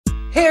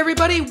Hey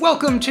everybody,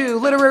 welcome to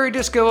Literary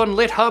Disco on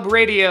Lit Hub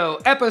Radio,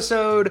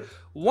 episode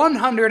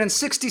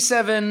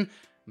 167,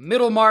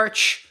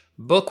 Middlemarch,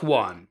 Book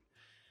 1.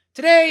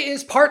 Today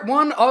is part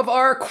 1 of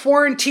our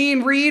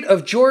quarantine read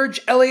of George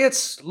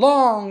Eliot's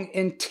long,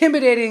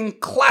 intimidating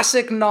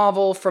classic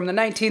novel from the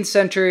 19th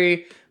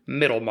century,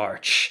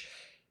 Middlemarch.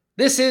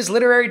 This is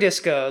Literary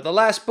Disco, the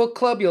last book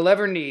club you'll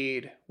ever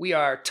need. We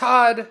are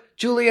Todd,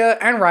 Julia,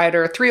 and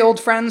Ryder, 3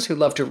 old friends who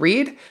love to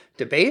read,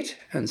 debate,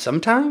 and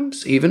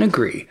sometimes even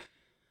agree.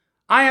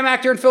 I am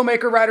actor and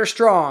filmmaker Ryder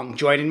Strong.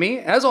 Joining me,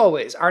 as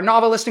always, our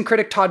novelist and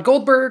critic Todd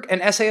Goldberg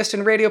and essayist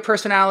and radio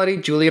personality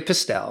Julia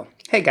Pistel.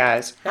 Hey,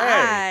 guys.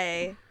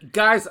 Hi.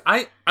 Guys,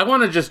 I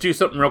want to just do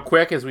something real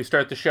quick as we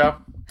start the show.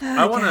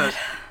 I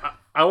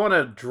want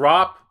to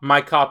drop my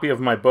copy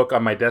of my book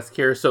on my desk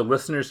here so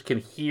listeners can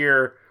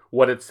hear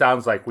what it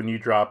sounds like when you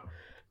drop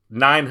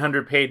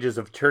 900 pages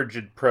of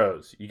turgid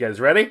prose. You guys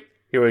ready?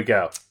 Here we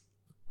go.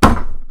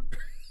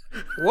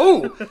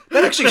 Whoa,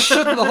 that actually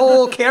shook the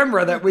whole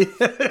camera that we...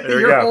 There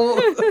we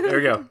go. There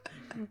we go.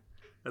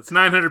 That's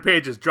 900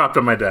 pages dropped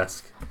on my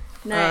desk.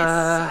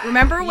 Nice.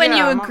 Remember when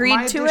you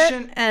agreed to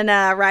it and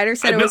Ryder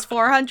said it was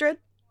 400?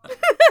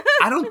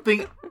 I don't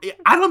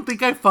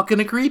think I fucking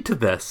agreed to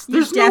this.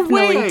 There's no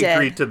way I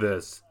agreed to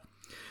this.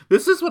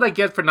 This is what I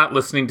get for not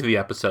listening to the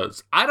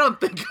episodes. I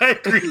don't think I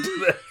agreed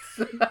to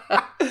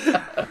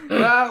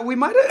this. We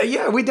might have,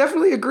 yeah, we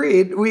definitely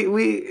agreed.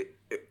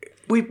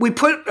 We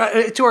put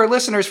to our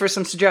listeners for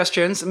some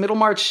suggestions.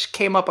 Middlemarch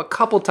came up a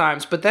couple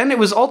times, but then it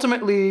was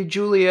ultimately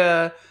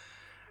Julia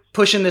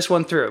pushing this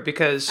one through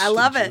because I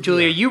love it.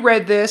 Julia, you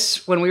read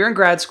this when we were in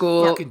grad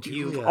school.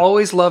 You've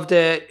always loved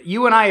it.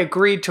 You and I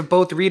agreed to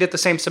both read it the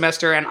same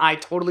semester, and I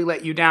totally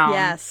let you down.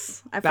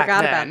 Yes, I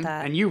forgot about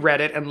that. And you read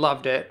it and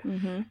loved it.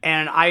 Mm-hmm.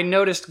 And I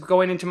noticed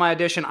going into my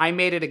audition, I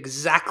made it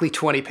exactly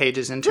 20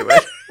 pages into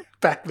it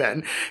back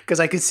then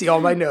because I could see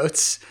all my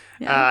notes,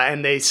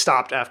 and they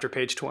stopped after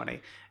page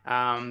 20.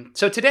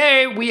 So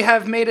today we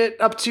have made it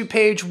up to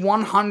page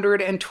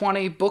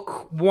 120,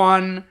 book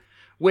 1,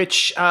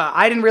 which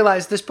I didn't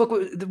realize this book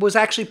was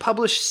actually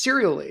published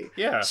serially.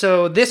 Yeah.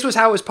 So this was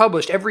how it was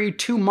published. Every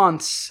 2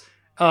 months,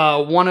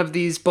 one of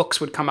these books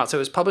would come out. So it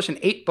was published in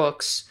 8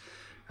 books.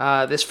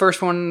 This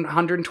first one,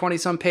 120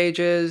 some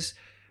pages.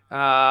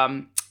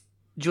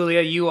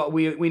 Julia,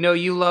 we know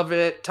you love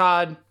it.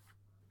 Todd,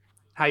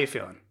 how you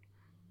feeling?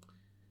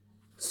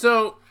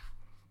 So,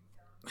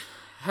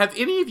 have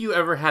any of you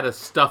ever had a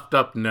stuffed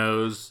up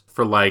nose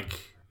for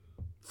like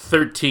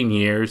 13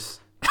 years?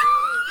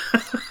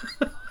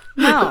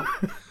 No.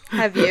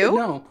 Have you?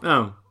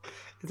 No.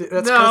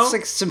 That's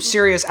like some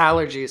serious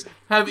allergies.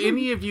 Have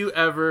any of you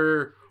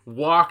ever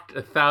walked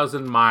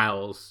 1,000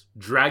 miles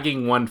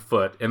dragging one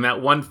foot, and that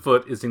one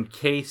foot is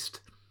encased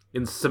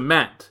in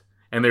cement,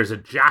 and there's a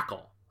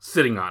jackal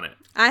sitting on it?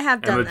 I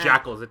have done that. And the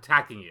jackal is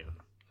attacking you.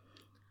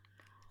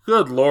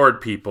 Good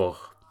Lord, people.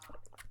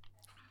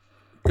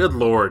 Good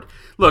Lord.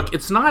 Look,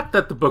 it's not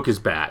that the book is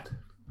bad.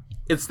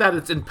 It's that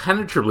it's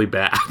impenetrably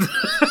bad.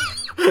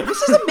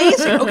 This is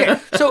amazing. Okay,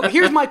 so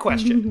here's my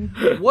question.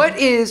 What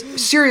is,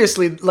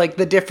 seriously, like,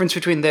 the difference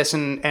between this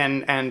and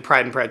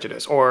Pride and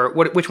Prejudice? Or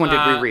which one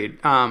did we read?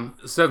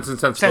 Sense and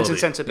Sensibility. Sense and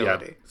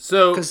Sensibility. Yeah.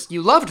 So, because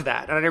you loved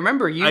that. And I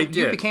remember you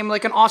became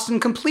like an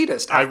Austen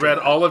completist after I read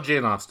that. all of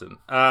Jane Austen.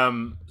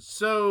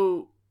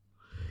 So,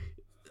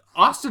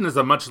 Austen is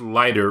a much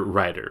lighter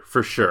writer,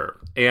 for sure.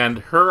 And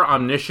her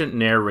omniscient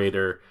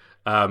narrator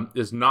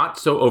is not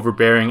so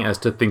overbearing as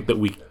to think that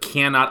we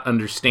cannot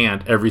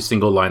understand every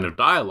single line of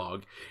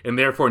dialogue, and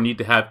therefore need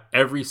to have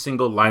every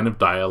single line of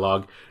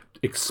dialogue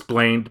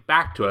explained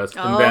back to us.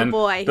 And then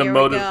boy, here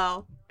we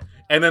go.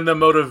 And then the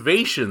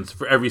motivations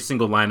for every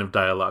single line of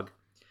dialogue.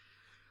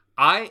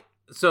 I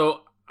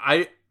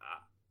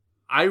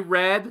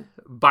read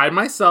by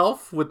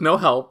myself with no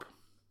help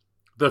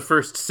the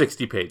first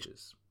 60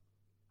 pages.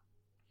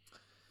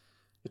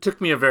 It took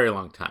me a very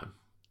long time.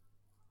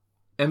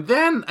 And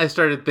then I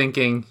started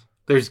thinking,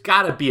 there's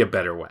got to be a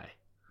better way.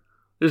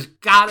 There's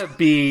got to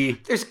be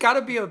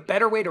a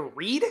better way to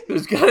read?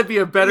 There's got to be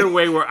a better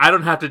way where I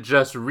don't have to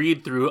just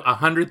read through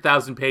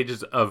 100,000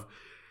 pages of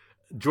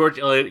George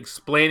Eliot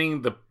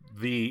explaining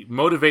the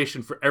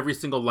motivation for every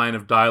single line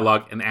of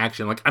dialogue and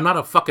action. Like, I'm not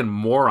a fucking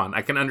moron.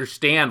 I can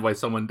understand why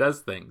someone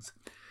does things.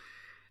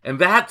 And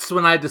that's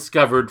when I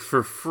discovered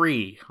for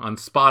free on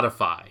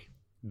Spotify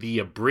the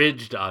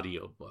abridged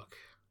audiobook.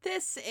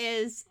 This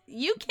is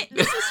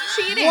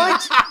cheating.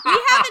 What? We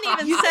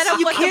haven't even set up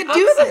what the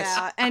book's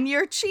about, and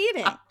you're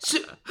cheating. So,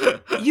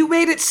 you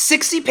made it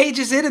 60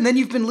 pages in, and then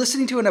you've been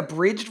listening to an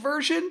abridged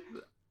version?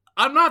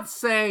 I'm not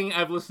saying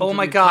I've listened to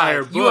the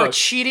entire book. Oh my God, you are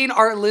cheating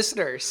our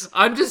listeners.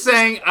 I'm just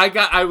saying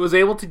I was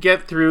able to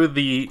get through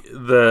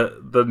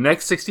the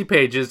next 60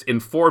 pages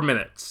in 4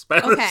 minutes by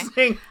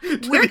listening to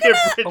the abridged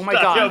Oh my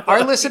God, audiobook.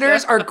 Our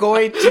listeners are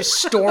going to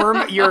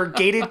storm your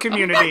gated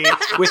community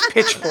with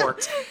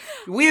pitchforks.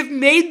 We have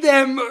made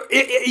them,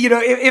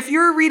 if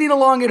you're reading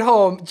along at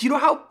home, do you know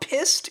how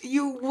pissed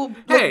you will...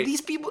 Hey,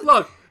 these people...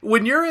 Look,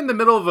 when you're in the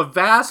middle of a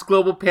vast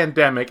global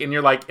pandemic and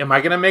you're like, am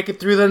I going to make it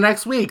through the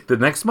next week, the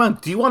next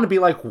month? Do you want to be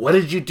like, what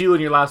did you do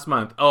in your last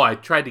month? Oh, I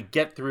tried to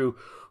get through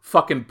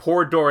fucking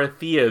poor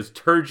Dorothea's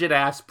turgid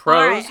ass prose.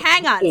 All right,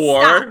 hang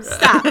on.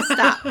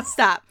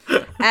 Stop.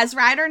 As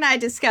Ryder and I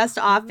discussed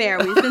off air,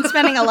 we've been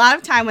spending a lot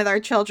of time with our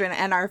children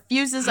and our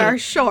fuses are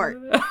short.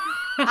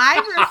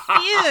 I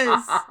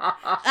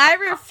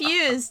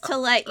refuse to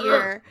let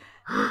your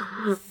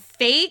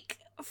fake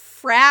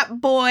frat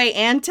boy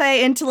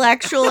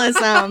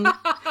anti-intellectualism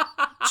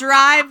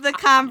drive the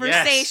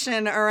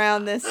conversation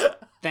around this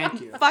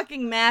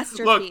fucking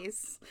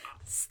masterpiece. Look,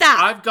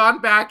 stop. I've gone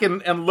back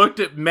and looked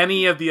at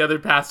many of the other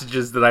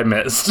passages that I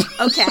missed.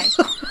 Okay.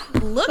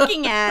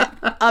 Looking at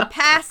a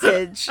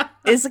passage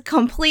is a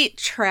complete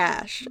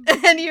trash.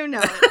 And you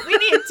know it. We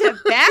need to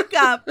back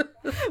up.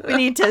 We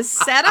need to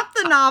set up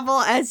the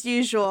novel as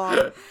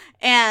usual.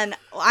 And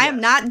I am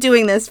not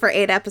doing this for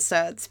 8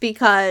 episodes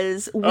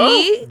because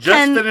we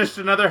just finished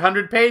another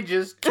 100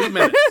 pages, 2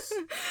 minutes.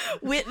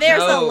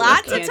 There's a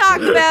lot to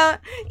talk about,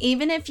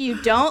 even if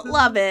you don't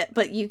love it,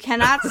 but you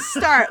cannot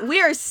start. We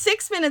are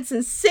 6 minutes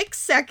and 6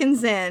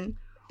 seconds in,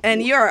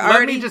 and you're already cheating.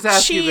 Let me just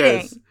ask you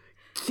this.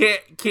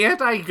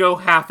 Can't I go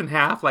half and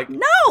half? Like,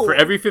 no. For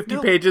every 50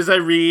 pages I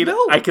read,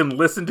 I can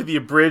listen to the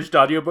abridged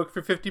audiobook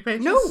for 50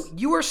 pages? No,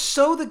 you are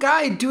so the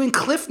guy doing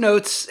Cliff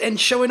Notes and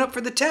showing up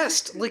for the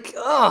test. Like,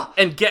 ugh.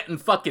 And getting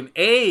fucking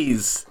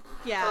A's.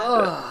 Yeah.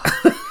 Ugh.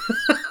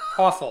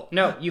 Awful.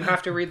 No, you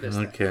have to read this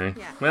thing. Okay.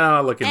 Yeah. Well,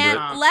 I'll look into it.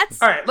 All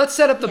right, let's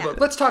set up the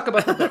book. Let's talk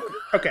about the book.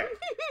 Okay.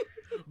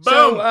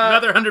 Boom!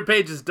 Another 100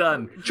 pages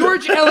done.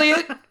 George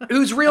Eliot,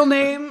 whose real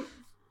name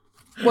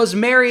was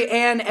Mary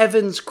Ann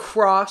Evans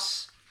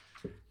Cross.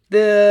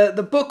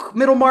 The book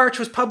Middlemarch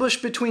was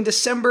published between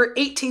December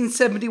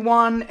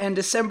 1871 and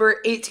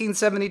December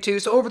 1872,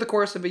 so over the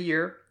course of a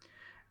year.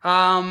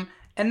 And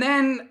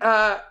then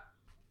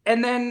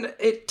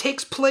it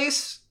takes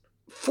place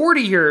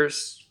 40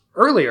 years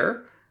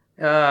earlier,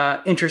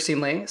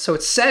 interestingly. So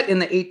it's set in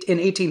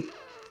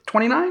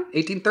 1829,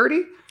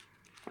 1830.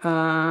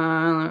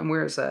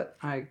 Where is that?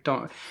 I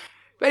don't.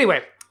 But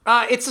anyway,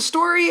 it's a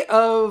story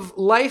of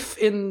life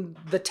in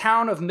the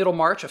town of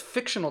Middlemarch, a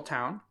fictional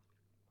town.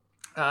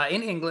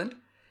 In England,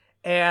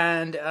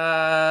 and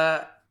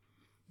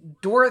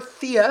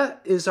Dorothea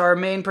is our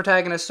main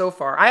protagonist so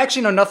far. I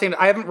actually know nothing.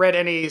 I haven't read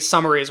any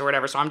summaries or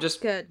whatever, so I'm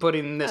just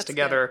putting this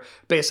together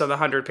based on the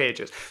 100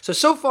 pages.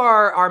 So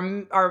far,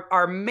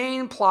 our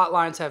main plot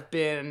lines have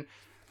been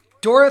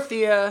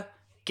Dorothea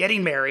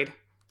getting married.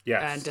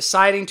 Yes. And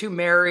deciding to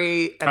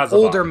marry an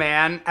older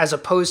man as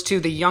opposed to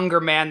the younger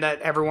man that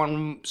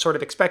everyone sort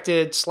of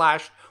expected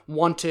 /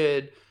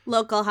 wanted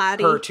local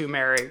hottie her to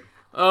marry.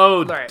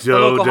 Oh, right,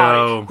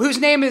 Dodo. Whose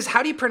name is,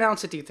 how do you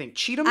pronounce it, do you think?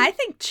 Cheatham? I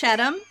think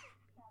Chettam,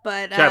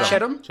 but...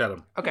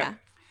 Chettam? Okay. Yeah.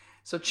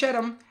 So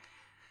Chettam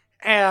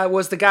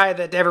was the guy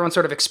that everyone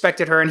sort of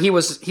expected her, and he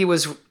was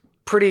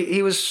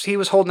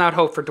holding out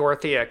hope for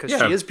Dorothea, because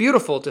she is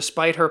beautiful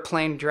despite her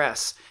plain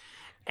dress.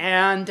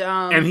 And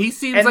he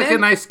seems like a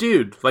nice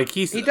dude. Like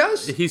he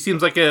does. He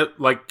seems like a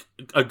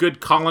good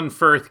Colin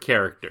Firth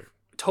character.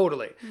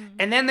 Totally.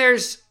 And then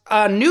there's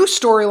a new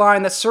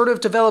storyline that sort of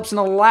develops in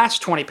the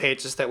last 20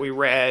 pages that we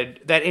read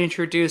that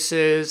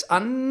introduces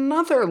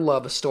another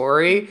love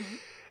story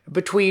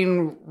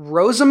between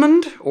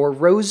Rosamund, or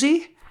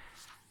Rosie,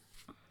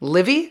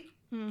 Livy,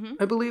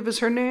 I believe is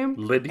her name.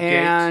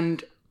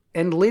 Lydgate.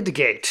 And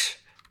Lydgate,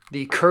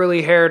 the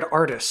curly-haired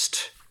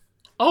artist.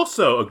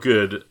 Also a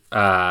good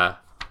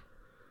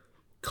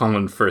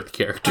Colin Firth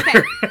character.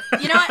 Okay.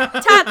 You know what,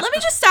 Todd, let me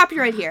just stop you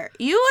right here.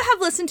 You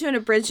have listened to an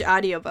abridged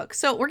audiobook,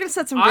 so we're going to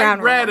set some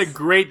ground rules. I read a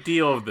great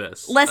deal of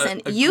this.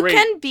 Listen, you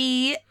can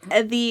be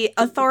the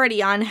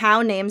authority on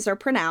how names are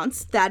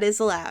pronounced. That is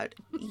allowed.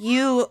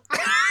 You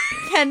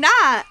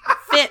cannot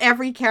fit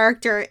every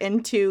character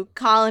into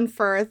Colin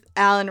Firth,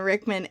 Alan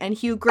Rickman, and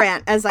Hugh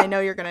Grant, as I know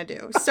you're going to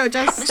do. So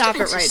just stop it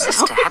right now. Mr.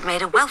 sister had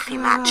made a wealthy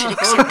match and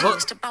accepted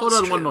Mr. Bulstrode. Hold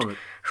on one moment.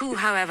 Who,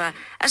 however,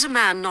 as a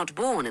man not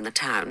born in the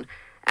town,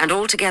 and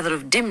altogether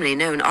of dimly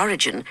known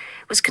origin,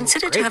 was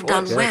considered to have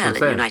done well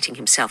in uniting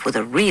himself with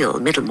a real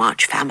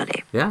Middlemarch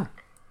family. Yeah.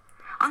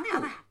 On the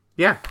other...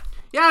 Yeah,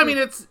 I mean,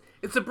 it's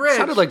a bridge.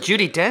 Sounded like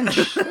Judi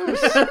Dench.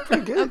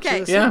 Pretty good.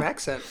 Okay. Same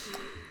accent.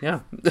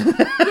 Yeah.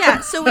 Yeah,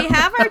 so we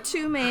have our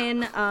two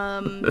main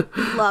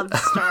love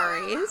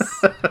stories.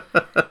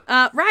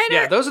 Ryder...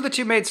 Yeah, those are the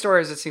two main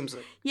stories, it seems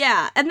like.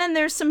 Yeah, and then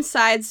there's some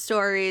side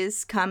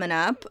stories coming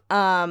up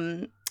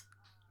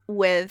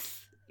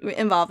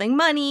involving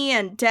money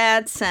and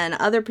debts and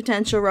other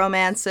potential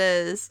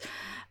romances.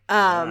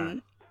 Yeah,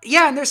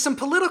 and there's some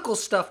political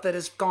stuff that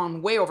has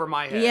gone way over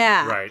my head.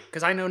 Yeah. Right.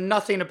 Because I know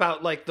nothing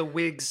about, like, the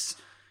Whigs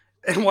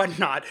and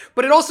whatnot.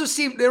 But it also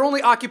seemed, it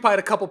only occupied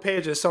a couple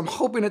pages, so I'm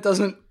hoping it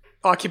doesn't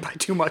occupy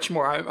too much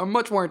more. I'm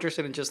much more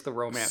interested in just the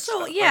romance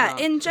So, stuff. yeah,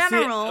 in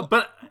general...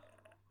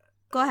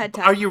 Go ahead,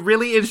 Todd. Are you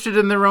really interested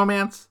in the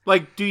romance?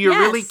 Like, do you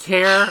really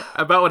care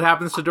about what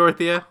happens to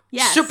Dorothea?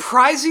 Yes.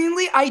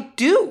 Surprisingly, I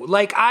do.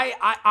 Like,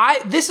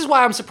 I this is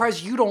why I'm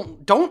surprised you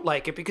don't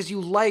like it, because you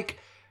like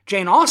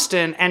Jane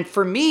Austen. And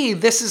for me,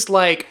 this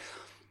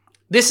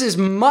is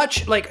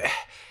much like,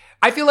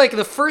 I feel like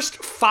the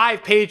first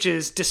 5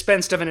 pages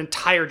dispensed of an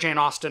entire Jane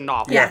Austen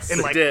novel. Yes,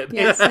 and like, it did.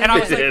 Yes, and I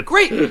was like,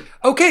 great.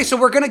 Okay, so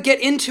we're gonna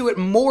get into it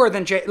more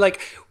than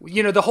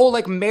the whole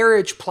like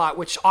marriage plot,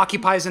 which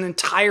occupies an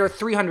entire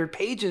 300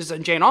 pages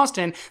in Jane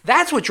Austen.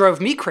 That's what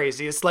drove me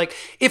crazy. It's like,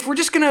 if we're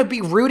just gonna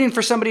be rooting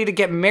for somebody to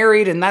get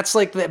married, and that's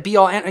like the be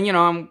all,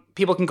 and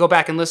people can go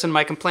back and listen to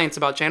my complaints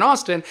about Jane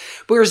Austen.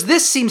 Whereas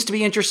this seems to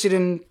be interested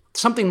in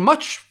something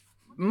much,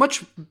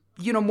 much,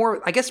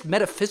 more, I guess,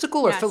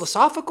 metaphysical or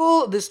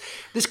philosophical. This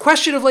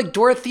question of like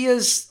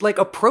Dorothea's like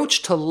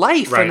approach to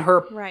life and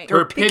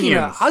her picking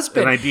a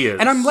husband and ideas.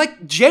 And I'm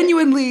like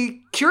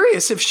genuinely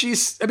curious if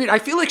I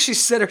feel like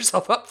she's set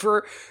herself up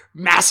for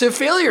massive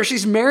failure.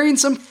 She's marrying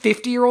some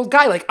 50-year-old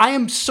guy. Like, I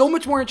am so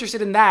much more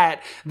interested in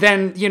that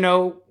than,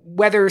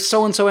 whether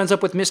so-and-so ends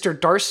up with Mr.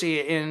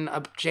 Darcy in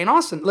Jane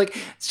Austen. Like,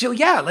 so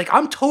yeah, like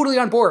I'm totally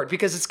on board,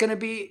 because it's going to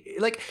be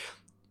like,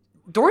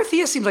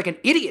 Dorothea seems like an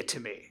idiot to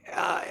me.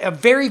 A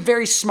very,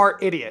 very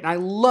smart idiot. And I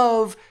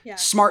love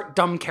smart,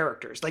 dumb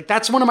characters. Like,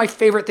 that's one of my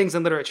favorite things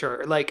in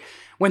literature. Like,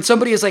 when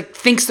somebody is like,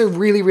 thinks they're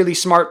really, really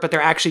smart, but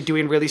they're actually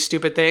doing really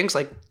stupid things.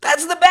 Like,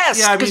 that's the best.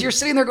 Yeah, because you're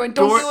sitting there going,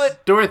 don't do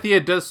it. Dorothea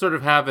does sort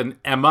of have an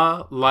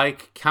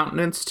Emma-like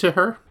countenance to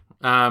her.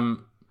 And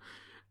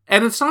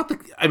it's not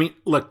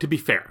look, to be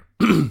fair,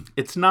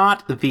 it's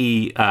not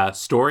the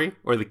story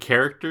or the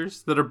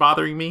characters that are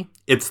bothering me.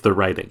 It's the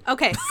writing.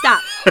 Okay,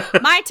 stop.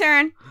 My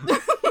turn.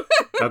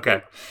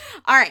 Okay.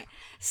 All right.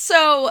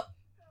 So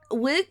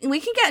we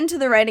can get into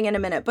the writing in a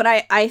minute, but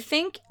I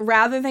think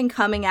rather than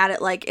coming at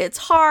it like it's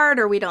hard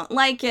or we don't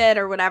like it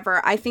or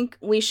whatever, I think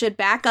we should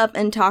back up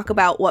and talk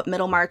about what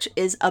Middlemarch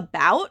is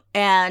about.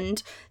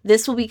 And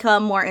this will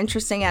become more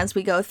interesting as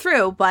we go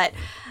through. But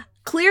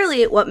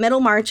clearly what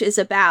Middlemarch is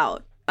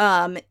about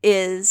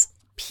is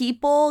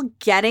people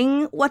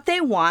getting what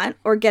they want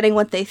or getting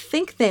what they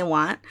think they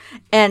want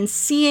and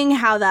seeing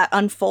how that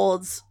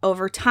unfolds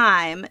over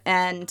time.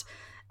 And,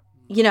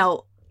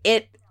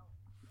 it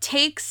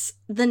takes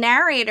the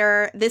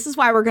narrator. This is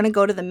why we're going to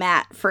go to the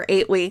mat for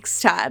 8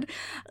 weeks, Todd.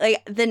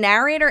 Like, the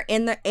narrator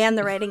and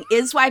the writing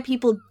is why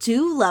people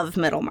do love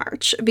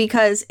Middlemarch,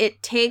 because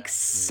it takes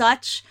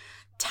such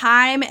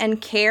time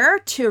and care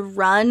to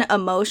run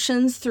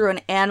emotions through an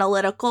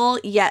analytical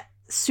yet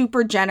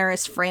super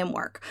generous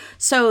framework.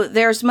 So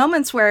there's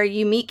moments where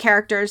you meet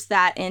characters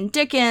that in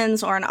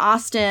Dickens or in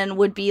Austen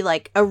would be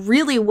like a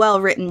really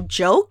well-written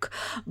joke,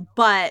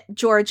 but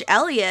George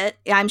Eliot,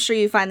 I'm sure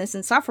you find this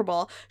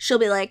insufferable, she'll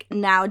be like,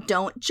 now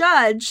don't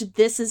judge,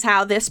 this is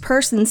how this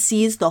person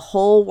sees the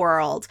whole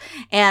world.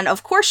 And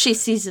of course she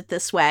sees it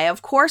this way.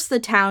 Of course the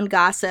town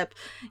gossip,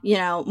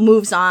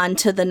 moves on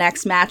to the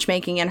next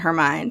matchmaking in her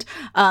mind,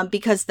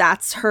 because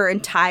that's her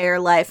entire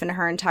life and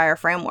her entire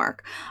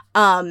framework.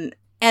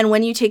 And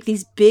when you take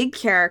these big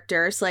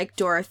characters like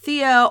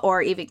Dorothea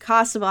or even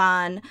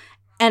Casaubon,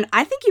 and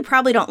I think you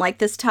probably don't like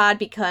this, Todd,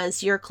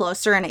 because you're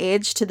closer in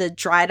age to the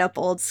dried up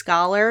old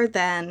scholar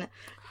than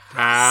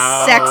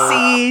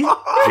sexy.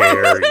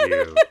 Dare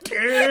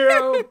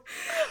you?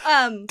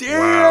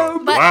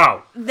 Damn.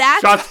 Wow.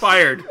 Shots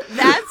fired.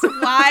 That's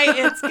why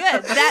it's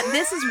good.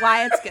 This is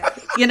why it's good.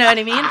 You know what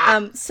I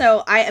mean?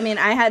 So I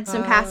had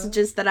some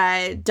passages that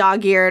I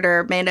dog-eared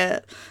or made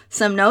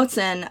some notes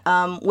in,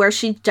 where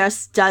she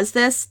just does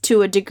this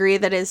to a degree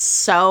that is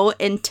so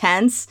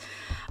intense,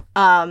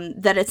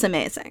 that it's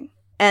amazing.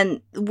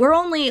 And we're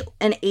only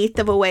an eighth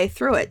of a way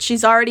through it.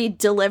 She's already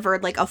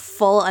delivered like a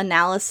full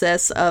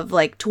analysis of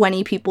like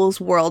 20 people's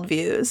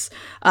worldviews.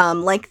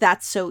 Like,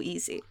 that's so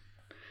easy.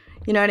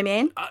 You know what I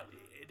mean?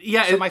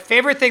 Yeah. So my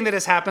favorite thing that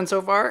has happened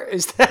so far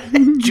is that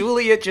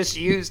Julia just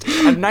used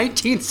a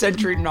 19th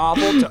century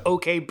novel to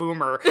OK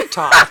Boomer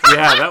talk.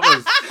 Yeah, that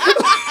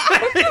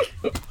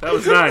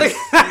was nice.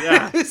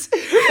 Yeah.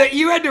 That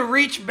you had to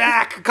reach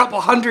back a couple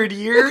hundred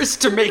years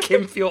to make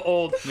him feel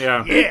old.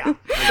 Yeah. Yeah.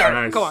 Sorry,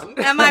 nice. Go on.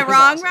 Am I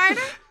wrong,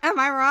 Ryder? Am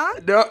I wrong?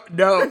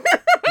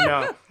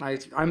 No.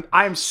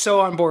 I'm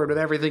so on board with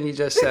everything you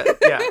just said.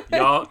 Yeah.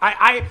 Y'all.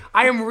 I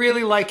am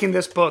really liking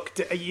this book.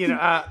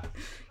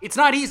 It's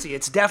not easy.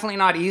 It's definitely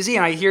not easy,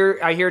 and I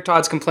hear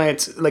Todd's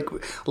complaints like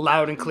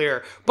loud and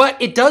clear.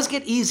 But it does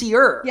get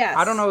easier. Yes.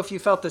 I don't know if you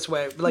felt this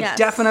way. Like, yes.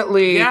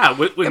 Definitely. Yeah.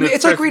 When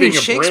it's like reading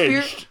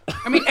Shakespeare.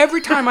 Every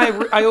time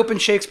I open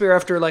Shakespeare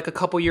after like a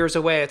couple years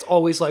away, it's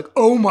always like,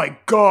 oh my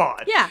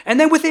God. Yeah. And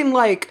then within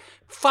like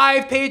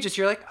 5 pages,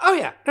 you're like, oh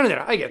yeah, no,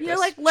 I get this. You're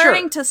like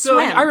learning to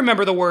swim. I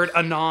remember the word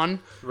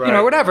anon,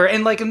 whatever.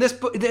 And like in this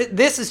book,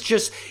 this is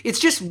just, it's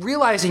just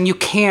realizing you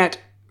can't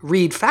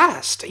read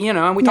fast,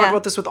 and we talked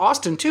about this with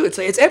Austen too. It's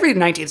every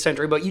 19th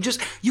century, but you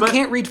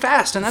can't read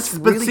fast, and that's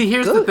really good. But see,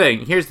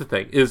 here's the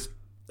thing is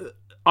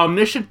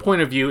omniscient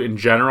point of view in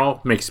general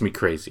makes me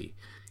crazy,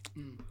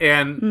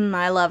 and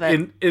I love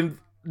it. And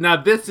now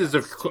this is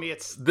of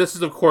course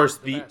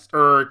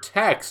the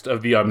text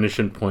of the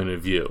omniscient point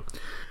of view.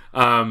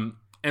 And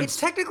it's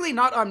technically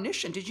not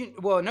omniscient. Did you?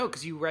 Well, no,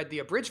 because you read the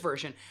abridged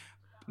version.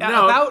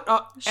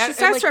 No, she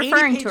starts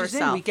referring to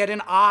herself. We get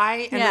an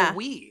I and a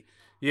we.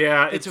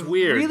 Yeah, it's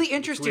weird. Really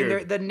interesting.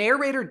 Weird. The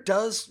narrator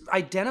does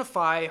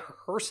identify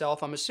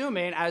herself, I'm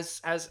assuming, as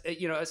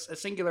a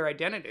singular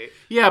identity.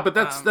 Yeah, but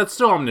that's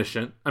still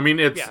omniscient. I mean,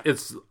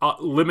 it's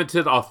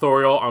limited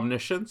authorial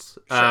omniscience.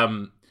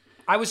 Sure.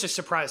 I was just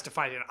surprised to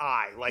find an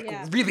I,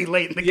 really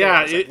late in the game.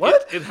 Yeah,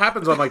 what? It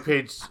happens on like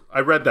page. I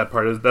read that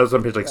part. That was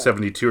on page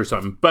 72 or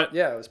something. But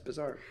yeah, it was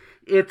bizarre.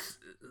 It's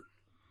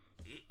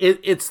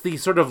the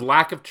sort of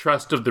lack of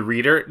trust of the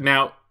reader.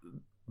 Now,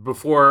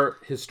 before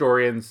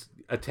historians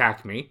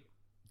attack me,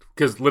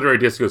 because Literary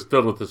Disco is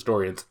filled with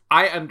historians,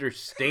 I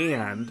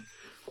understand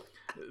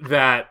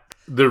that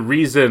the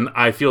reason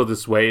I feel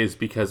this way is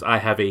because I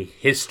have a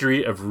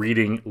history of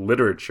reading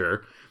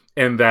literature,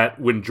 and that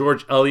when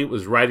George Eliot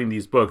was writing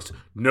these books,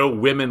 no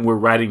women were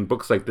writing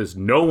books like this.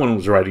 No one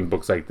was writing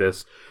books like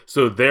this.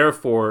 So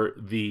therefore,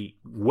 the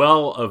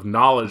well of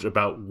knowledge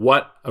about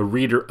what a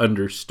reader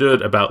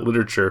understood about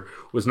literature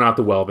was not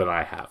the well that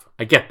I have.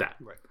 I get that.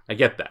 Right. I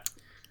get that.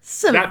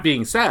 So that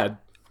being said...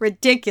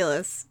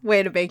 ridiculous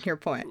way to make your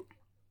point.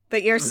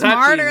 That you're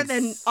smarter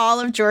than all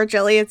of George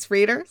Eliot's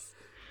readers?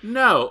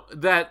 No,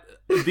 that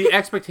the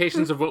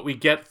expectations of what we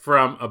get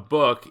from a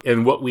book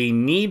and what we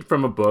need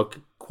from a book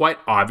quite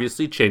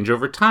obviously change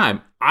over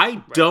time.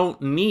 I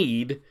don't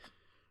need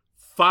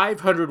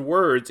 500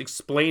 words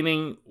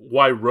explaining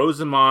why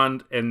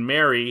Rosamond and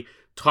Mary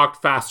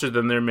talked faster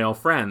than their male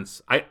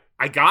friends. I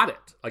got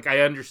it. Like,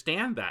 I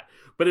understand that.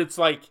 But it's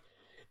like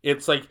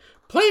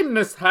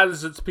plainness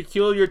has its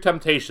peculiar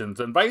temptations,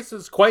 and vice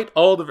is quite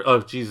all the...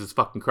 Oh, Jesus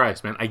fucking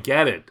Christ, man. I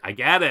get it.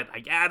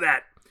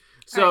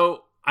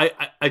 So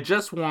I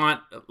just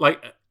want,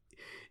 like...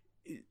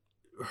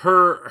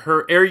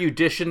 Her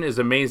erudition is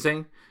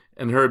amazing,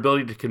 and her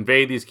ability to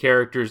convey these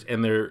characters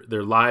and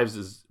their lives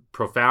is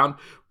profound.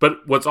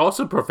 But what's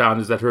also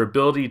profound is that her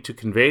ability to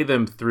convey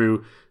them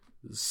through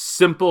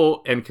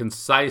simple and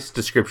concise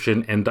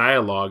description and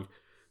dialogue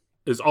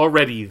is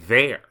already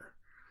there.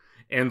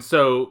 And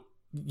so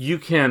you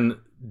can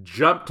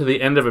jump to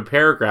the end of a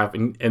paragraph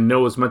and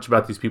know as much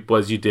about these people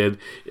as you did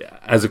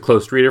as a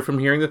close reader from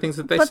hearing the things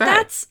that they say. But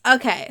that's...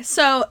 Okay,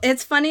 so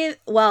it's funny...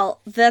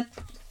 Well,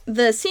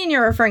 the scene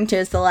you're referring to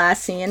is the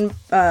last scene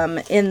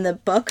in the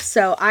book.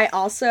 So I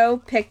also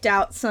picked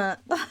out some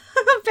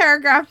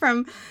paragraph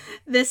from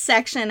this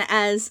section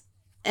as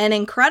an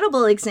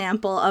incredible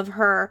example of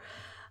her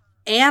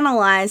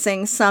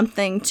analyzing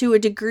something to a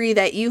degree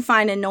that you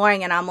find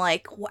annoying. And I'm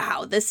like,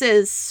 wow, this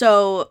is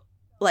so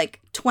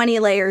 20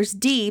 layers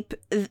deep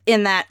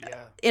in that,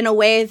 in a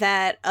way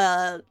that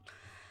a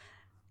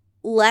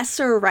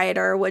lesser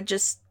writer would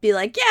just be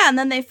like, yeah, and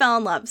then they fell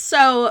in love.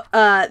 So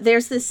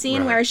there's this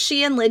scene where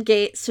she and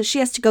Lydgate, so she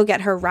has to go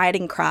get her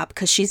riding crop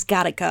because she's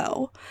got to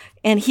go.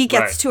 And he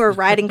gets to her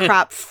riding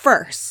crop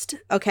first.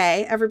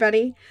 Okay,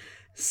 everybody?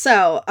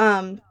 So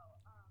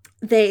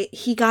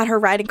he got her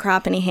riding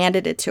crop and he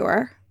handed it to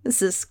her.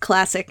 This is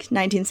classic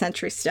 19th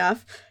century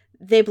stuff.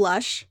 They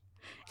blush.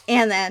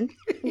 And then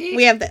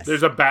we have this.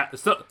 There's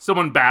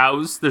someone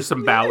bows. There's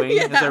some bowing,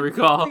 as I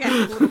recall.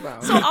 Okay.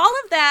 So all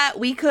of that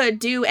we could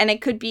do, and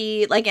it could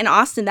be, like in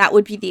Austen, that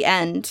would be the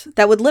end.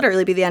 That would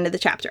literally be the end of the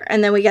chapter.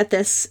 And then we get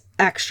this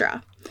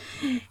extra.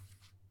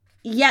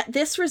 Yet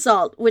this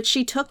result, which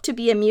she took to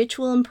be a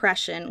mutual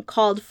impression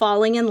called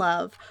falling in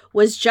love,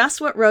 was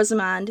just what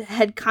Rosamond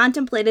had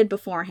contemplated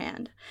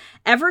beforehand.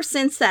 Ever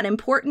since that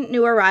important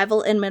new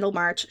arrival in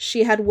Middlemarch,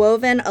 she had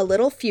woven a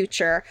little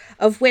future,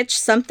 of which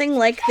something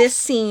like this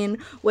scene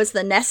was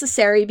the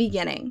necessary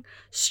beginning.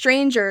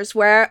 Strangers,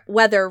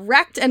 whether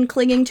wrecked and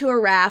clinging to a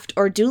raft,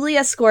 or duly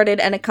escorted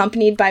and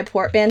accompanied by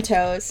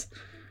portmanteaus,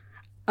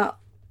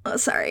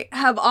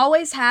 have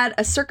always had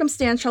a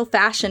circumstantial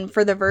fashion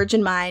for the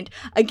virgin mind,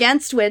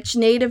 against which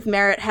native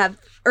merit have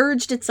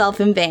urged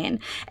itself in vain,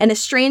 and a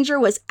stranger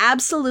was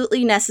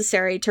absolutely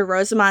necessary to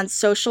Rosamond's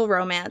social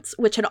romance,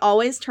 which had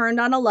always turned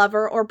on a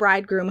lover or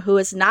bridegroom who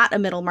was not a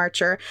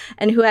Middlemarcher,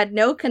 and who had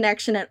no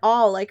connection at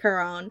all like her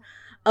own.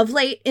 Of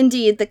late,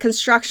 indeed, the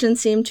construction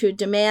seemed to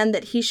demand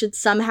that he should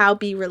somehow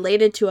be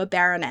related to a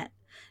baronet.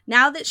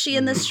 Now that she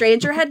and the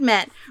stranger had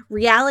met,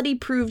 reality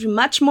proved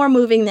much more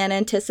moving than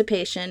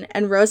anticipation,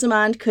 and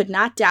Rosamond could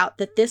not doubt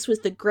that this was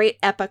the great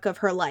epoch of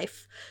her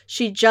life.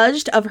 She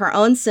judged of her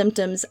own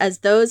symptoms as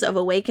those of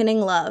awakening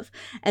love,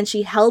 and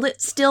she held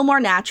it still more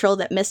natural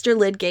that Mr.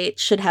 Lydgate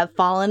should have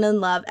fallen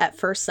in love at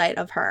first sight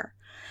of her.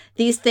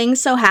 These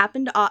things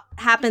happen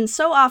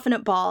so often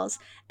at balls,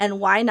 and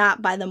why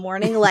not by the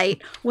morning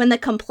light, when the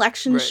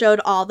complexion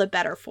showed all the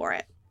better for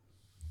it?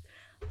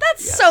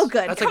 That's so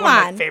good. That's Come one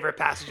on. of my favorite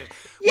passages.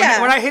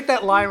 Yeah. When I hit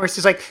that line where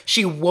she's like,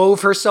 she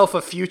wove herself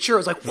a future, I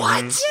was like,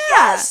 what?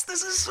 Yes,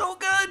 this is so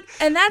good.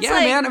 And that's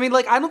man. I mean,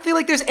 I don't feel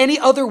like there's any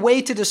other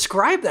way to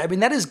describe that. I mean,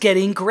 that is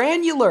getting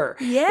granular.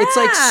 Yeah.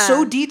 It's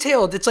so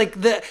detailed. It's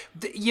like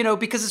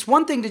because it's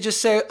one thing to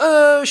just say,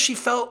 she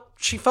felt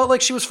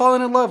like she was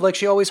falling in love, like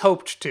she always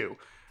hoped to.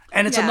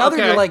 And it's another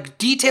to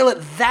detail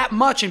it that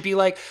much and be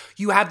like,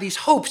 you have these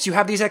hopes, you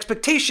have these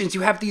expectations,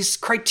 you have these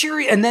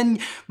criteria, and then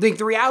the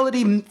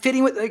reality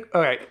fitting with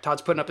all right,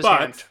 Todd's putting up his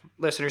hand.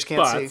 Listeners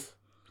can't see.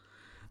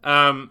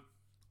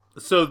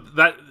 So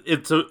that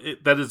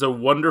is a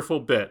wonderful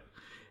bit.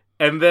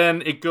 And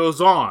then it goes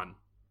on.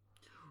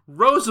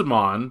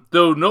 Rosamond,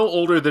 though no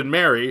older than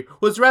Mary,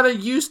 was rather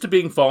used to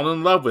being fallen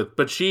in love with,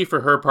 but she,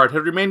 for her part,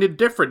 had remained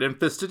indifferent and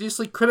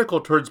fastidiously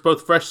critical towards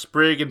both fresh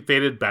sprig and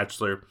faded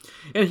bachelor.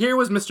 And here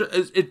was Mr.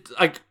 It's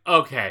like,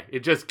 okay,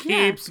 it just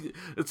keeps. Yeah.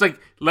 It's like,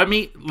 let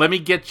me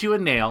get you a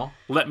nail,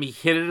 let me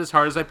hit it as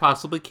hard as I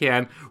possibly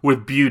can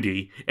with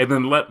beauty, and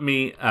then let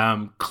me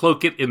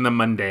cloak it in the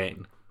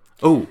mundane.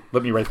 Oh,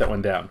 let me write that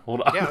one down.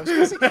 Hold on. Yeah, I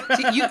was gonna say,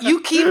 see,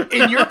 you keep,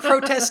 in your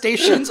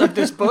protestations of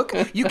this book,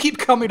 you keep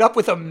coming up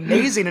with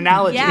amazing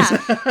analogies.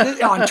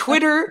 Yeah. On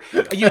Twitter,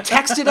 you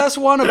texted us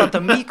one about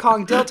the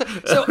Mekong Delta.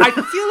 So I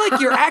feel like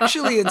you're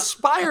actually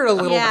inspired a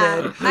little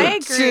bit. I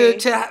agree.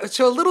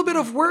 To a little bit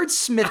of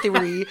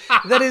wordsmithery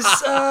that is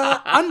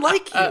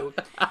unlike you.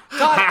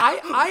 God,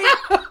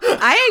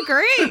 I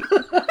agree.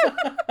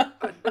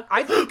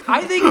 I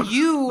think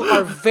you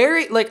are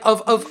very, like,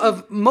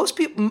 of most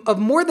people, of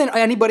more than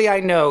anybody I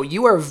know,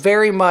 you are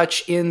very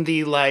much in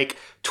the, like,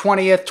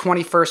 20th,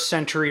 21st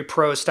century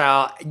prose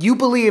style. You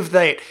believe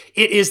that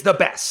it is the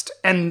best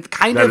and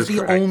kind of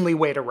the only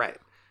way to write.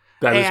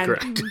 That is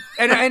correct.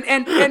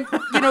 And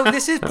you know,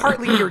 this is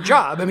partly your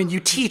job. I mean, you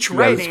teach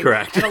writing. That is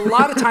correct. And a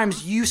lot of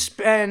times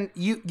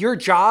your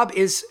job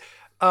is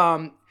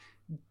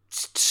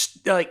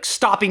like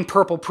stopping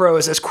purple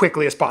prose as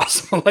quickly as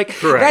possible. Like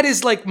Correct. That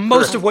is like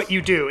most of what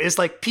you do is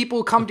like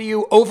people come to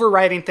you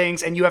overwriting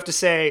things and you have to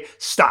say,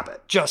 stop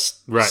it.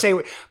 Just say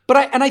what. But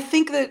I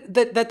think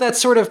that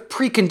sort of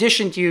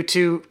preconditioned you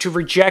to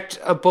reject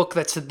a book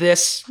that's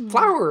this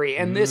flowery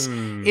and this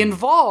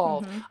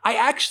involved.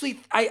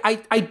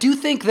 Mm-hmm. I do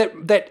think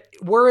that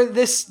were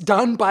this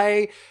done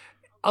by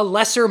a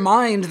lesser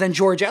mind than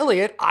George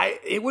Eliot,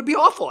 it would be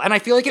awful. And I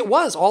feel like it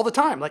was all the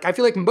time. Like, I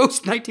feel like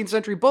most 19th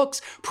century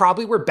books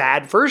probably were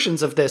bad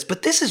versions of this,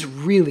 but this is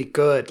really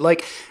good.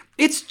 Like,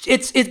 it's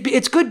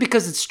good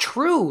because it's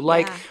true.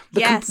 Like,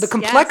 the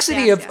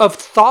complexity of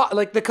thought,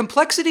 like the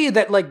complexity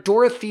that like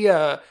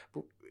Dorothea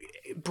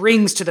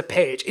brings to the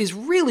page is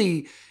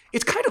really,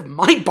 it's kind of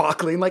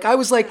mind-boggling. Like, I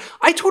was like,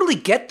 I totally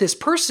get this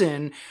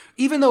person,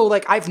 even though,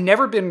 like, I've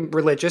never been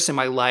religious in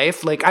my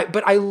life. Like,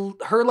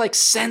 her, like,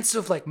 sense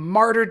of, like,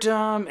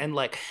 martyrdom and,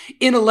 like,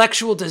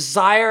 intellectual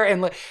desire.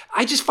 And, like,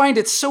 I just find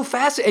it so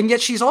fascinating. And yet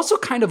she's also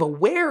kind of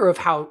aware of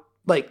how,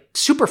 like,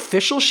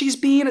 superficial she's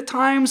being at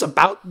times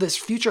about this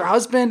future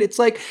husband. It's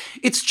like,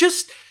 it's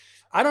just,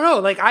 I don't know.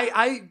 Like,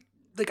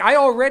 I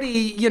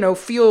already, you know,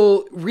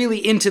 feel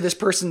really into this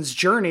person's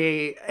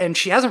journey, and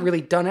she hasn't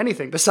really done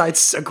anything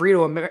besides agree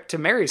to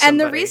marry somebody. And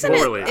the reason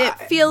it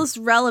feels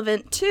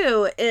relevant,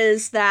 too,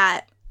 is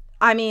that,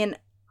 I mean,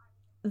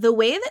 the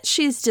way that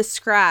she's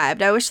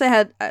described, I wish I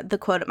had the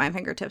quote at my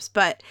fingertips,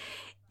 but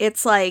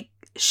it's like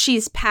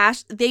she's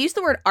they use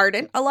the word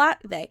ardent a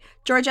lot.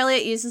 George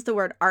Eliot uses the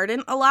word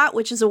ardent a lot,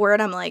 which is a word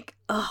I'm like,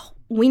 oh,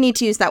 we need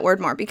to use that word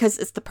more because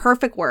it's the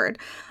perfect word.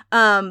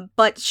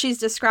 But she's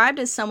described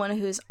as someone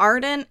who's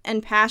ardent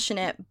and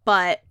passionate,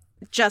 but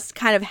just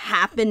kind of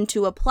happened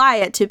to apply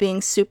it to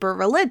being super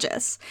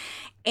religious.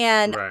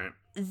 And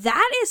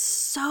that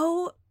is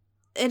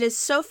it is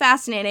so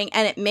fascinating,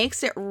 and it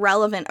makes it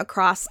relevant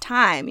across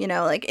time. You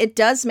know, like, it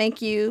does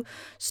make you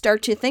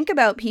start to think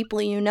about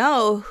people you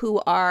know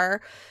who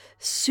are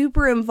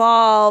super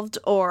involved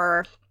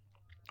or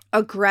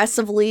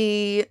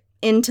aggressively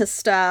into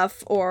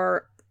stuff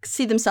or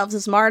see themselves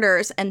as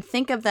martyrs, and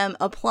think of them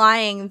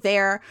applying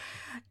their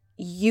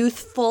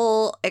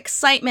youthful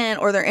excitement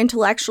or their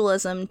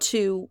intellectualism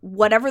to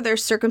whatever their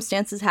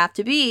circumstances have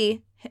to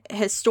be,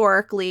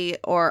 historically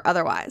or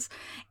otherwise.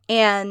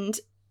 And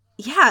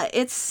yeah,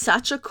 it's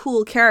such a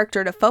cool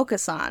character to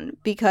focus on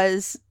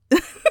because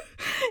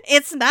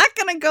it's not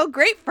going to go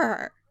great for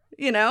her.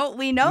 You know,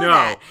 we know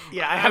that.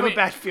 Yeah, I have a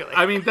bad feeling.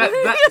 I mean, so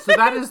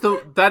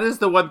that is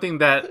the one thing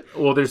that,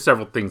 well, there's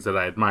several things that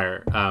I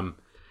admire.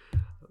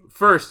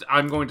 First,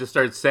 I'm going to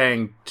start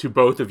saying to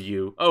both of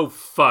you, oh,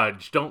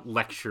 fudge, don't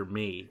lecture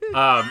me.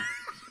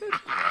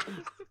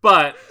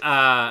 But,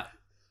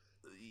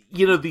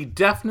 you know, the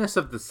deftness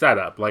of the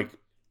setup, like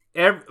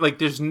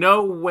there's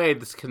no way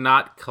this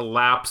cannot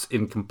collapse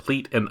in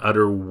complete and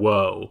utter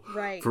woe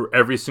for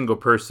every single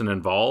person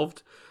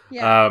involved.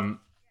 Yeah.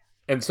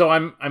 And so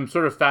I'm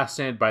sort of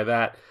fascinated by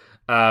that.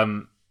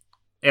 And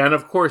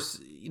of course,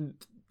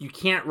 you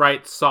can't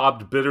write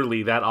sobbed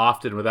bitterly that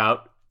often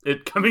without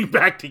it coming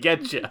back to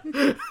get you.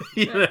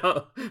 You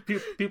know,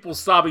 people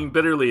sobbing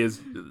bitterly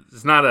is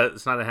not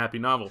a happy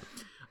novel.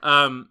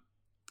 Well,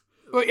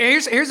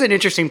 here's an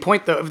interesting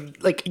point though.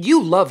 Like,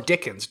 you love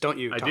Dickens, don't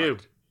you, Todd? I do.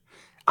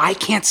 I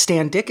can't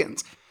stand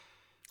Dickens.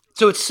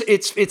 So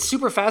it's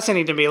super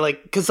fascinating to me,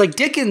 like, because like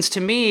Dickens to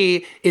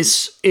me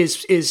is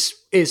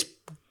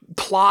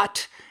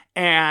plot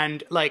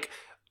and like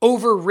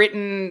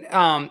overwritten,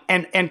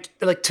 and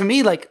like, to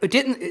me, like, it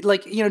didn't,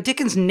 like, you know,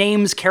 Dickens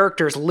names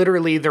characters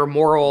literally their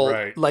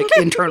moral, like,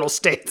 internal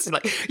states.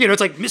 Like, you know,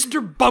 it's like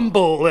Mr.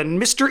 Bumble and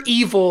Mr.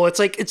 Evil. It's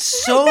like, it's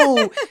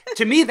so,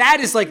 to me, that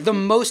is like the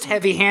most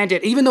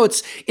heavy-handed, even though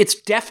it's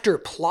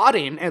defter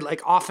plotting, and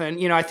like often,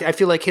 you know, I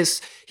feel like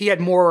he had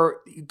more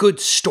good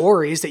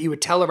stories that you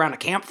would tell around a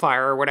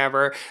campfire or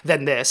whatever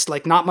than this.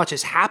 Like, not much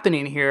is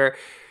happening here.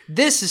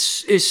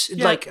 This is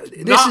like,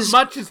 this not is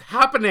much is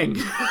happening.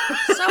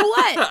 So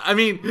what? I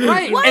mean,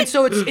 right. What? And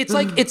so it's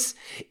like, it's,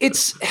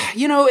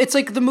 you know, it's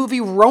like the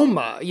movie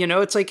Roma, you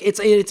know, it's like, it's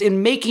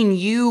in making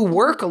you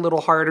work a little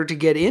harder to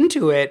get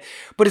into it,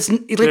 but it's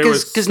like,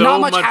 because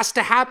not much has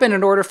to happen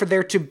in order for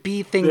there to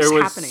be things happening.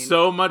 There was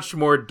so much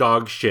more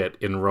dog shit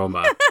in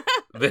Roma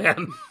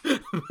than in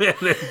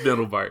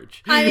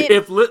Middlemarch. I mean,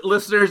 if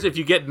listeners, if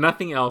you get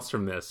nothing else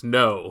from this,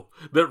 know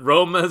that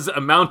Roma's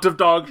amount of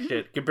dog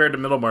shit compared to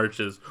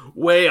Middlemarch's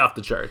way off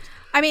the charts.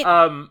 I mean,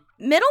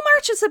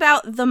 Middlemarch is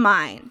about the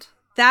mind.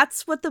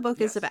 That's what the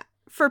book is about.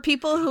 For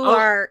people who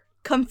are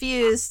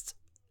confused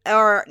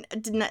or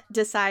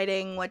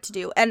deciding what to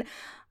do, and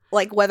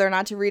like whether or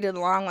not to read it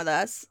along with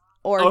us,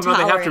 or no,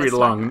 they have to read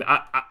along.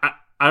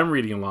 I'm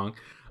reading along.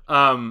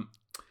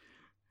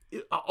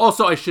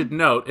 Also, I should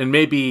note, and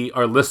maybe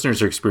our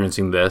listeners are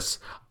experiencing this,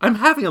 I'm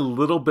having a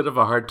little bit of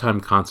a hard time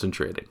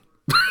concentrating.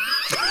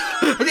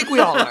 I think we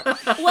all are.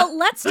 Well,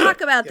 let's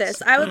talk about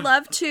this. I would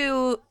love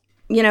to,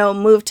 you know,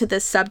 move to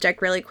this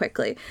subject really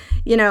quickly.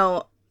 You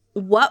know,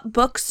 what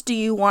books do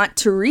you want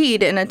to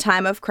read in a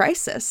time of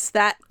crisis?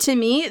 That, to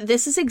me,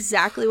 this is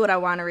exactly what I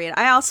want to read.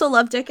 I also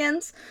love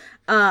Dickens,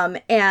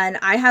 and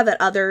I have at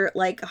other,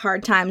 like,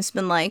 hard times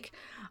been like,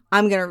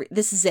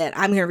 this is it.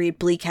 I'm going to read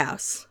Bleak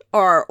House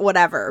or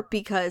whatever,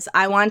 because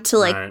I want to,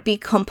 like, be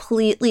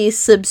completely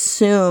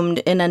subsumed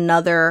in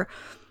another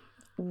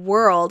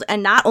world,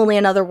 and not only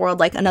another world,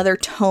 like another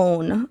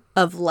tone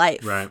of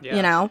life,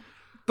 you know?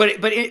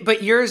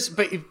 But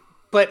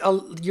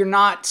you're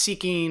not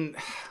seeking,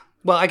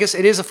 well, I guess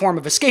it is a form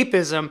of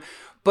escapism,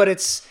 but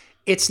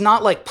it's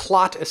not like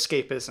plot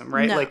escapism,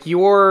 right? No. Like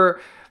you're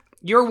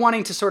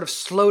wanting to sort of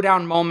slow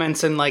down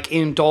moments and like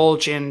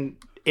indulge in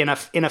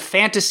a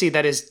fantasy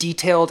that is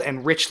detailed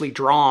and richly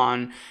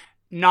drawn,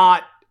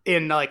 not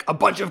in like a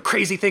bunch of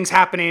crazy things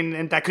happening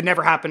and that could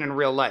never happen in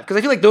real life. Because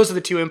I feel like those are the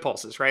two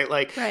impulses, right?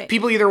 Like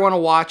people either want to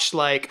watch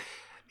like,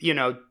 you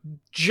know,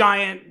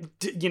 giant,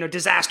 you know,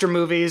 disaster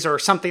movies or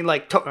something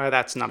like,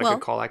 that's not a good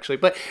call actually,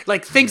 but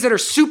like things that are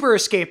super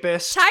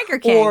escapist. Tiger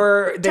King.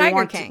 Or they Tiger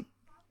want King.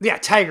 Yeah,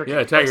 Tiger King.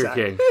 Yeah, Tiger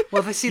King.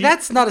 Well, see,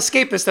 that's not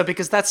escapist though,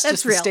 because that's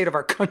just real. the state of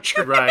our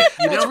country. Right.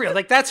 That's real.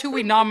 Like that's who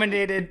we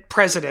nominated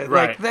president.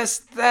 Right. Like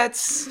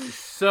that's.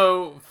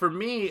 So for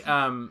me,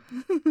 I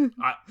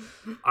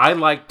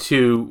like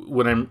to,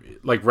 when I'm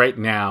like right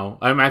now,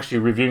 I'm actually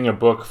reviewing a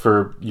book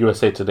for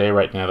USA Today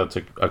right now. That's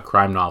a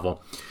crime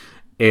novel,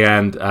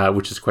 and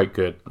which is quite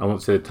good. I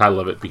won't say the title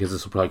of it because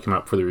this will probably come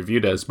out before the review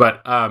does.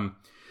 But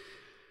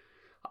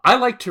I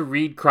like to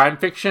read crime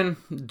fiction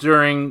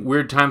during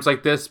weird times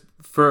like this,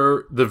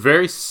 for the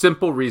very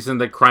simple reason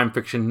that crime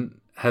fiction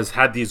has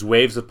had these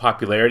waves of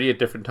popularity at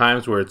different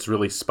times where it's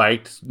really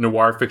spiked,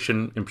 noir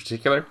fiction in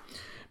particular.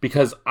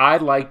 Because I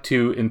like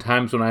to, in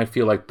times when I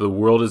feel like the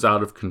world is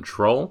out of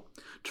control,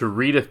 to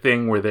read a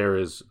thing where there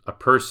is a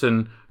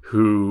person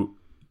who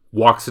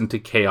walks into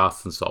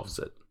chaos and solves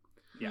it.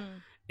 Yeah.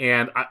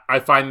 And I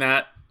find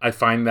that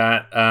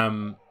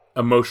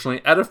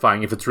emotionally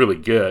edifying if it's really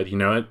good, you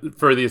know.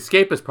 For the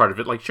escapist part of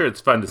it, like, sure,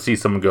 it's fun to see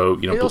someone go,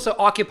 you know. It also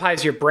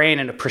occupies your brain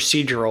in a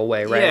procedural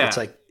way, right? Yeah. It's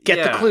like,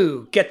 get the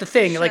clue, get the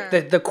thing. Sure. Like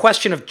the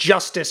question of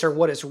justice or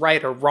what is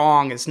right or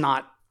wrong is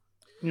not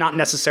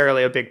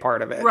necessarily a big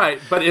part of it. Right,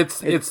 but it's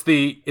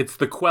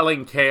the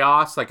quelling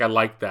chaos. Like, I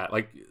like that.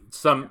 Like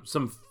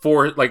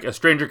like a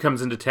stranger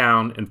comes into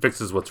town and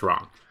fixes what's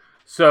wrong.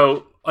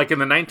 So, like in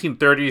the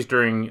 1930s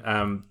during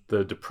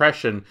the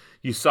Depression,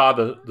 you saw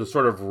the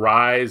sort of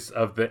rise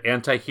of the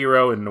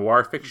anti-hero in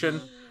noir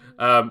fiction,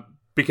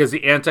 because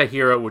the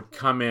anti-hero would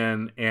come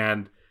in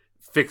and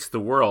fix the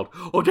world.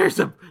 Oh, there's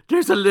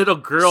a little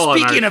girl.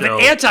 Speaking of an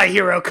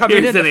anti-hero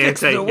coming in to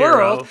fix the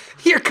world,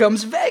 here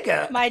comes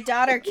Vega. My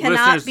daughter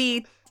cannot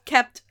be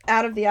kept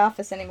out of the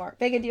office anymore.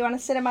 Vega, do you want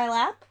to sit in my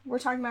lap? We're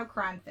talking about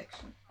crime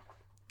fiction.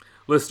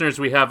 Listeners,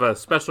 we have a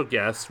special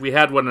guest. We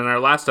had one in our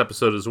last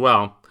episode as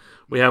well.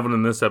 We have one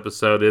in this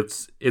episode.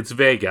 It's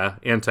Vega,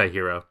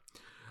 anti-hero.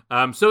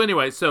 So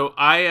anyway, so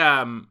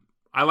I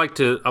like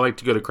to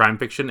go to crime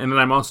fiction, and then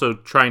I'm also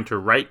trying to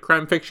write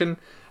crime fiction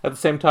at the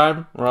same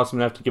time, or else I'm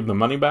gonna have to give the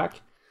money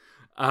back.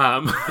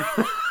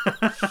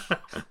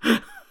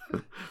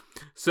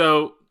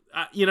 So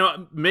you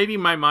know, maybe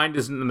my mind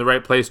isn't in the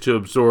right place to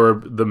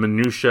absorb the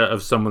minutia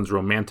of someone's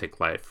romantic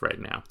life right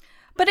now.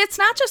 But it's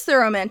not just the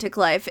romantic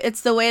life;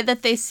 it's the way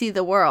that they see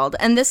the world,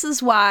 and this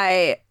is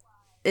why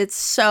it's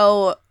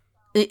so.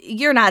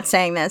 You're not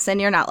saying this, and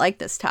you're not like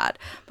this, Todd.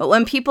 But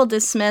when people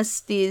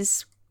dismiss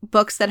these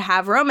books that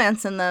have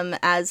romance in them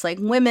as like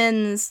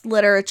women's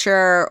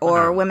literature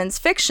or women's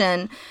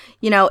fiction,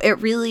 you know, it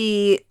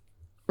really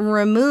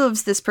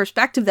removes this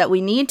perspective that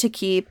we need to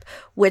keep,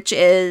 which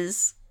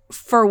is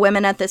for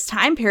women at this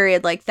time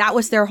period, like that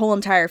was their whole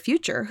entire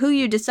future. Who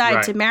you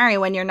decide to marry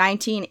when you're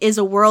 19 is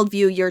a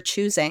worldview you're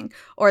choosing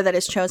or that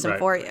is chosen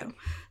for you.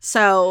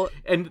 So,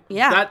 and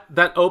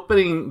the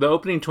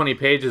opening 20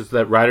 pages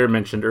that Ryder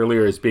mentioned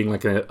earlier as being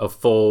like a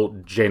full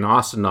Jane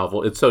Austen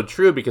novel. It's so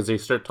true because they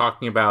start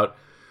talking about,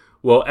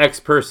 well, X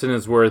person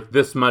is worth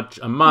this much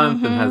a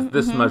month and has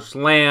this much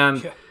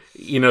land. Yeah.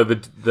 You know,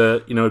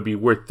 it'd be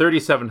worth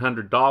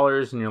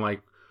 $3,700, and you're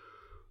like,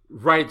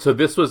 right. So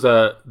this was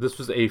a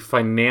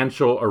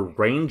financial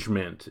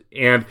arrangement,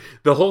 and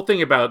the whole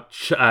thing about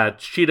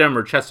Cheatham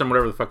or Chesham,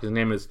 whatever the fuck his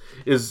name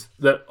is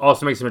that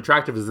also makes him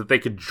attractive is that they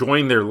could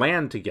join their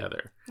land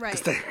together. Right.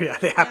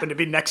 They happen to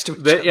be next to each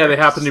other. Yeah, they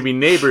happen to be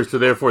neighbors, so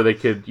therefore they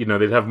could,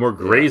 they'd have more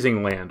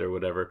grazing land or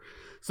whatever.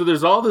 So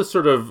there's all this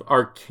sort of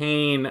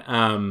arcane,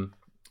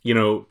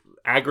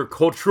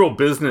 agricultural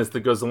business that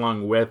goes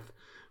along with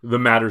the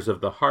matters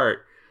of the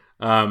heart.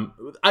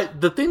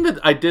 The thing that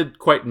I did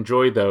quite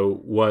enjoy,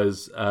 though,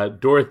 was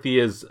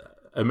Dorothea's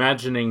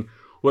imagining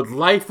what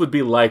life would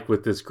be like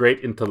with this great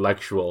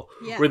intellectual,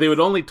 where they would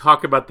only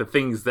talk about the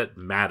things that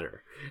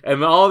matter.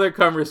 And all their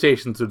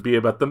conversations would be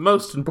about the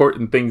most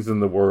important things in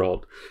the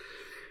world.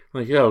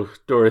 Like, oh,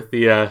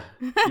 Dorothea,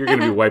 you're going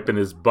to be wiping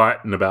his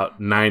butt in about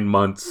 9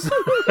 months.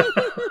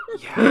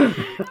 Yeah.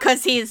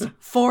 Because he's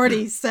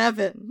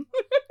 47.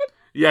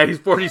 Yeah, he's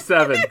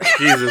 47.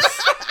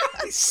 Jesus.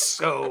 He's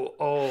so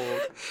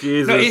old.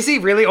 Jesus. No, is he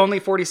really only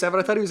 47?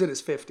 I thought he was in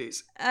his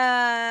 50s.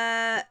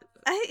 I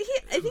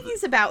think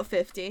he's about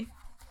 50.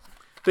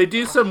 They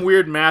do some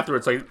weird math where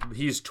it's like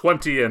he's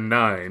 20 and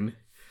 9.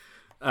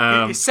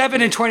 He's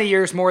 7 and 20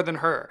 years more than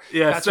her.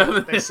 Yeah, that's 7,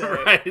 what they say.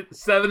 Right.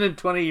 7 and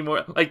 20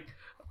 more.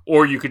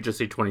 Or you could just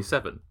say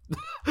 27.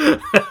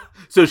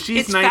 So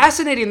she's. It's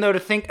fascinating though to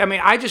think. I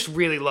mean, I just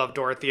really love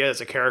Dorothea as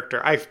a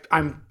character.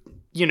 I'm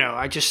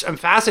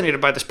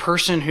fascinated by this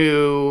person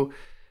who,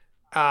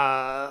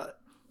 I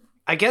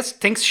guess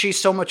thinks she's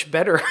so much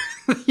better,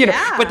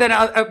 But then,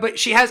 but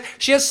she has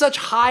such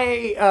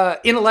high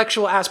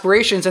intellectual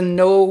aspirations and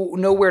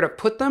nowhere to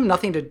put them,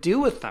 nothing to do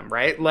with them,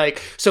 right?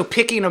 Like, so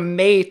picking a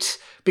mate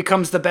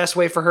becomes the best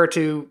way for her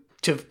to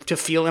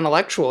feel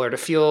intellectual or to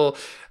feel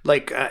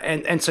like,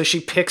 and so she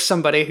picks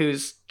somebody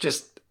who's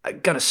just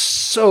gonna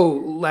so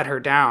let her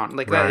down.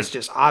 Like that is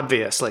just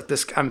obvious. Like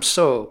this,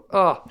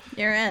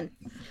 You're in.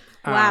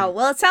 Wow.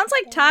 Well, it sounds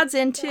like Todd's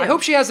in too. I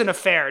hope she has an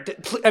affair.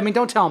 I mean,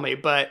 don't tell me,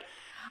 but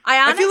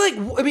I feel like,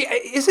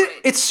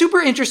 it's super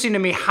interesting to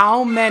me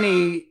how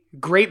many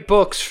great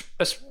books,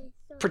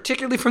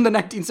 particularly from the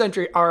 19th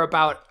century, are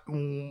about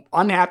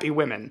unhappy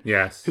women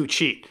who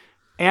cheat.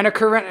 Anna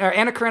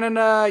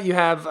Karenina, you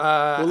have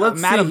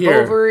Madame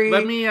Bovary.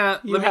 Let me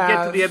get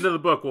to the end of the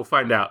book. We'll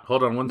find out.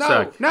 Hold on one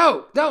sec.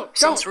 No, don't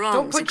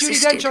put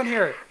Judi Dench on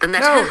here. And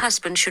that her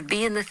husband should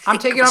be in the thick I'm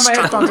taking on my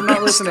headphones. I'm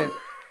not listening.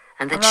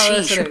 And that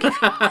she should give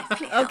him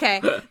lively help.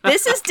 Okay,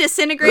 this is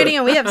disintegrating,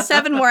 and we have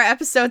 7 more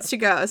episodes to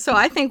go. So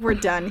I think we're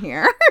done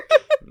here.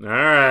 All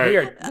right, we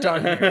are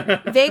done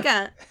here.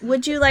 Vega,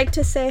 would you like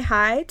to say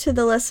hi to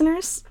the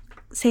listeners?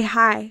 Say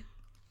hi.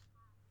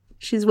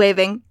 She's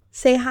waving.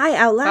 Say hi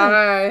out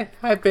loud.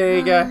 Hi,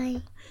 Vega.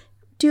 Hi.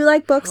 Do you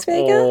like books,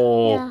 Vega?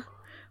 Oh. Yeah.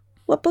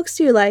 What books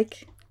do you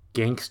like?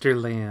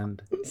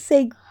 Gangsterland.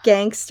 Say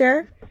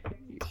gangster.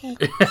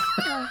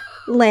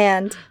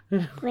 Land.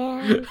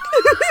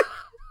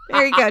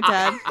 There you go,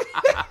 Todd.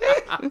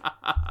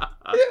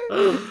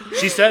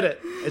 She said it.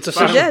 It's a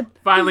She did.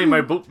 Finally,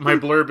 my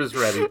blurb is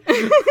ready.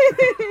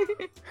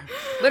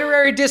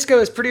 Literary Disco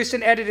is produced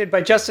and edited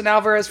by Justin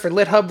Alvarez for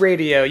LitHub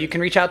Radio. You can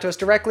reach out to us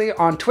directly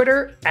on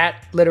Twitter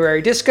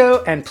 @Literary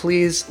Disco, and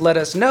please let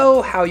us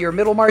know how your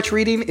Middlemarch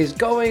reading is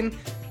going.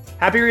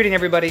 Happy reading,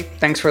 everybody.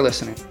 Thanks for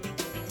listening.